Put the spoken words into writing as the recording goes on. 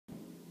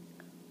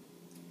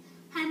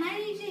my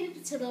name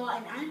is Jada,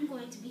 and I'm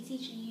going to be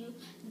teaching you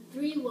the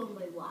 3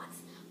 runway walks.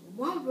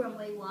 One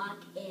runway walk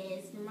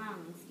is the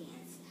modeling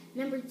stance.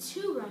 Number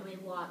 2 runway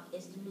walk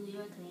is the New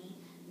York Clean.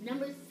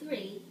 Number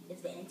 3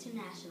 is the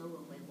international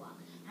runway walk.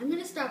 I'm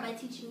going to start by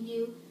teaching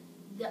you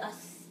the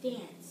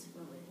stance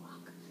runway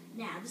walk.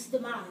 Now, this is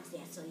the modeling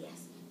stance, so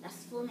yes, that's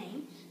the full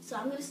name. So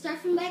I'm going to start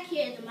from back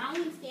here. The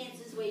modeling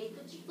stance is where you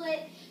put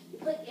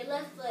your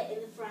left foot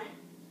in the front,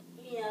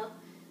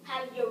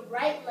 have your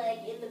right leg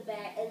in the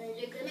back, and then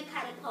you're going to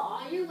kind of put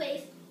all your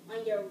weight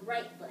on your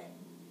right foot.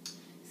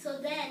 So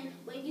then,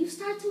 when you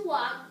start to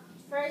walk,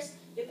 first,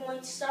 you're going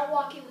to start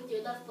walking with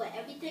your left foot.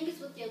 Everything is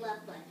with your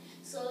left foot.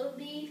 So it'll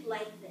be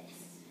like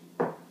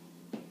this.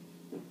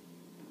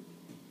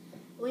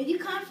 When you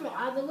come from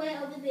all the way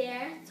over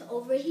there to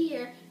over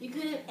here, you're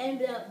going to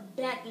end up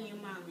back in your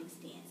modeling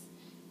stance.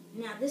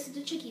 Now, this is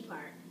the tricky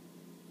part.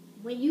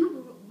 When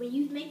you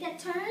make that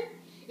turn,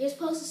 you're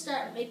supposed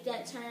to make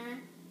that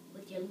turn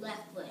with your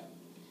left foot.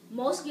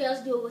 Most girls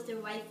do it with their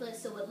right foot,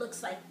 so it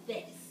looks like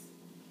this.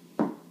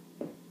 And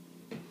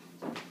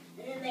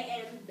then they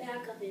end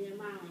back up in their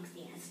modeling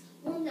stance.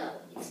 Well,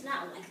 no, it's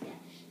not like that.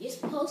 You're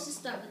supposed to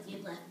start with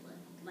your left foot,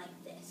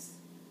 like this.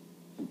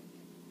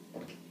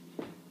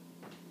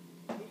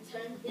 And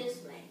turn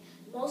this way.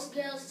 Most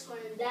girls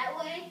turn that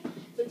way,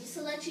 but just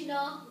to let you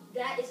know,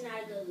 that is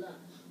not a good look.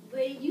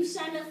 When you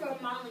sign up for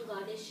a modeling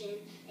audition,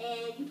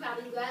 and you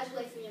probably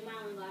graduate from your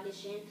modeling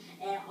audition,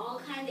 and all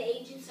kind of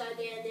agents are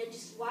there, and they're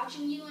just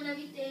watching you and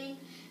everything,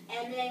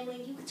 and then when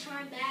you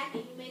turn back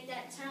and you make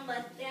that turn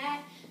like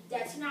that,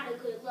 that's not a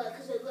good look,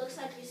 because it looks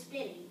like you're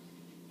spinning,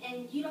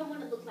 and you don't want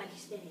to look like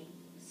you're spinning.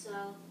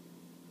 So,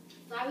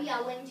 sorry,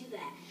 I wouldn't do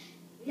that.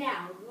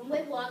 Now,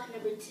 runway walk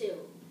number 2.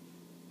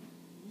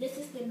 This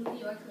is the New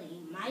York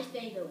Clean, my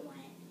favorite one.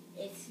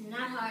 It's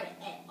not hard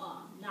at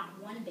all,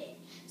 not one bit.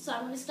 So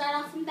I'm going to start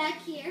off from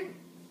back here.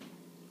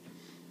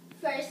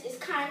 First, it's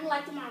kind of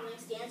like the modeling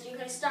stance. You're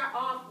going to start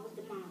off with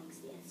the modeling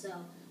stance. So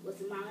with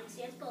the modeling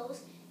stance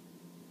pose,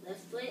 left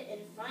foot in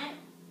front,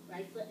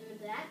 right foot in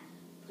the back.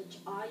 Put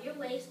all your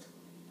weight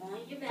on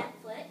your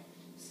back foot.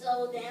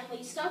 So then when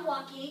you start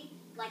walking,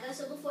 like I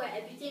said before,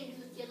 everything is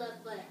with your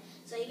left foot.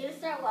 So you're going to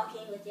start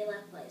walking with your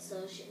left foot.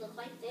 So it should look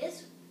like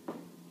this.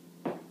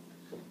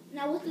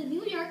 Now with the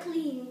New York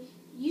Clean,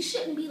 you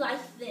shouldn't be like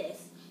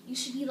this. You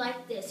should be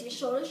like this. Your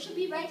shoulders should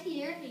be right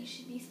here. You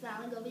should be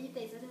smiling over your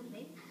face.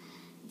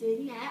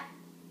 Doing that.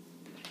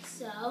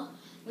 So,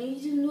 when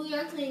you do New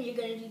York Clean, you're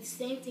going to do the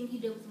same thing you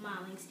did with the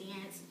modeling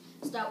stance.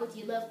 Start with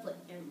your left foot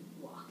and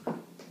walk.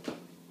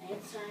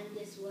 And turn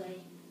this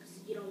way because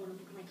you don't want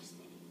to look like you're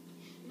spinning.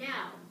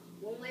 Now,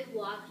 one-way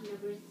walk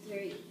number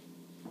 3.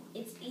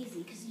 It's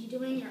easy because you're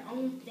doing your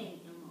own thing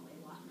in one-way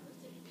walk number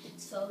 3.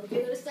 So,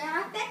 you're going to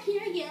start off back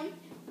here again.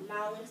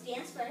 Modeling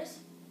stance first.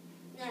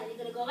 Now you're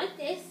going to go like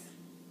this.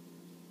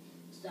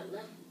 Start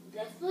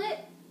left foot,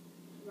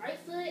 right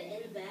foot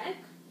in the back.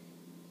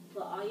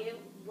 Put all your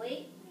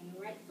weight on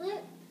your right foot.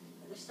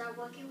 You're going to start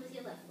walking with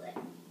your left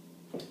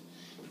foot.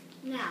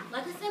 Now,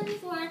 like I said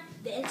before,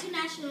 the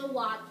international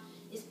walk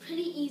is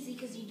pretty easy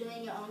because you're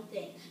doing your own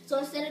thing. So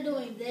instead of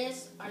doing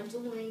this or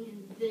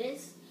doing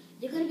this,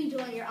 you're going to be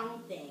doing your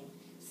own thing.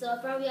 So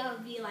probably I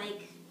would be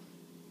like,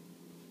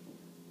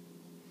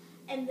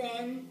 and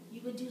then you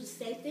would do the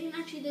same thing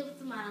that you did with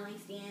the modeling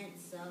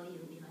stance, so you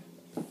would be like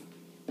this.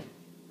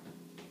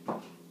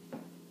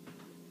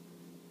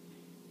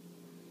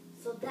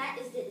 So that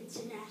is the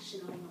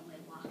international runway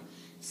walk.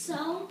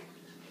 So,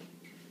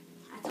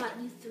 I taught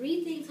you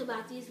 3 things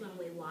about these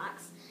runway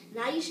walks.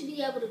 Now you should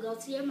be able to go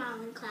to your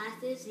modeling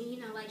classes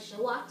and, like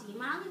show off to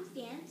your modeling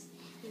stance,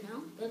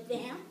 good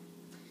fam.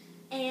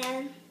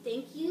 And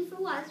thank you for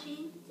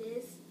watching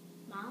this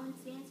modeling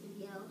stance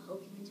video.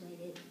 Hope you enjoyed.